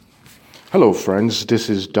Hello, friends. This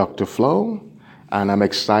is Dr. Flo, and I'm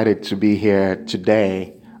excited to be here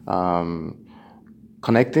today, um,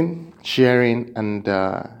 connecting, sharing, and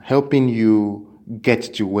helping you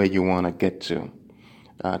get to where you want to get to.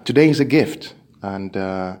 Today is a gift, and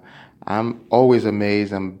I'm always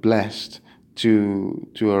amazed and blessed to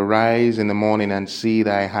arise in the morning and see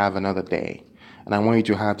that I have another day. And I want you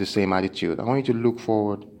to have the same attitude. I want you to look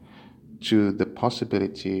forward to the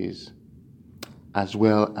possibilities as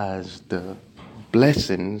well as the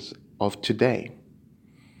blessings of today.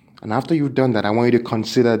 And after you've done that, I want you to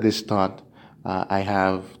consider this thought I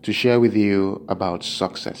have to share with you about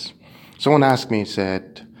success. Someone asked me,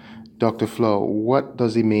 said, Dr. Flo, what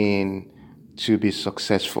does it mean to be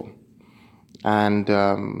successful? And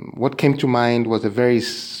what came to mind was a very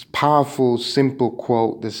powerful, simple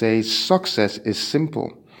quote that says, success is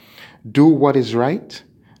simple. Do what is right,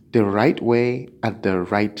 the right way, at the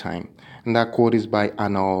right time. And that quote is by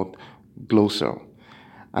Arnold Gloser.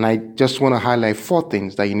 And I just want to highlight 4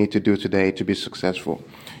 things that you need to do today to be successful.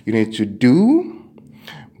 You need to do,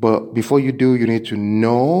 but before you do, you need to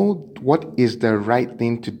know what is the right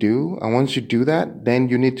thing to do. And once you do that, then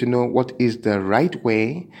you need to know what is the right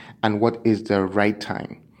way and what is the right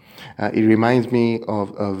time. It reminds me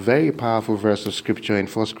of a very powerful verse of scripture in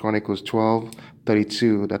 1 Chronicles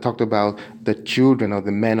 12:32 that talked about the children of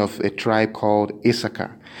the men of a tribe called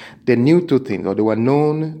Issachar. They knew 2 things, or they were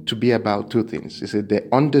known to be about 2 things. It said they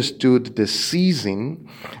understood the season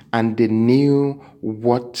and they knew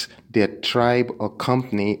what their tribe or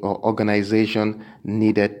company or organization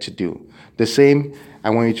needed to do. The same I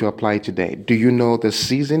want you to apply today. Do you know the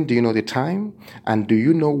season? Do you know the time? And do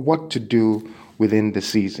you know what to do within the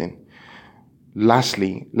season?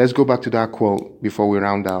 Lastly, let's go back to that quote before we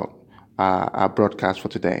round out our broadcast for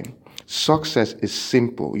today. Success is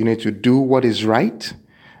simple. You need to do what is right,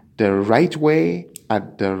 the right way,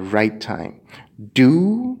 at the right time.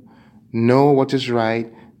 Do, know what is right,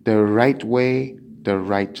 the right way, the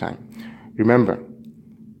right time. Remember,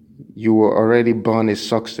 you were already born a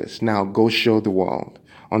success. Now go show the world.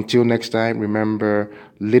 Until next time, remember,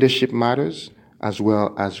 leadership matters as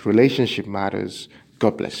well as relationship matters.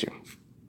 God bless you.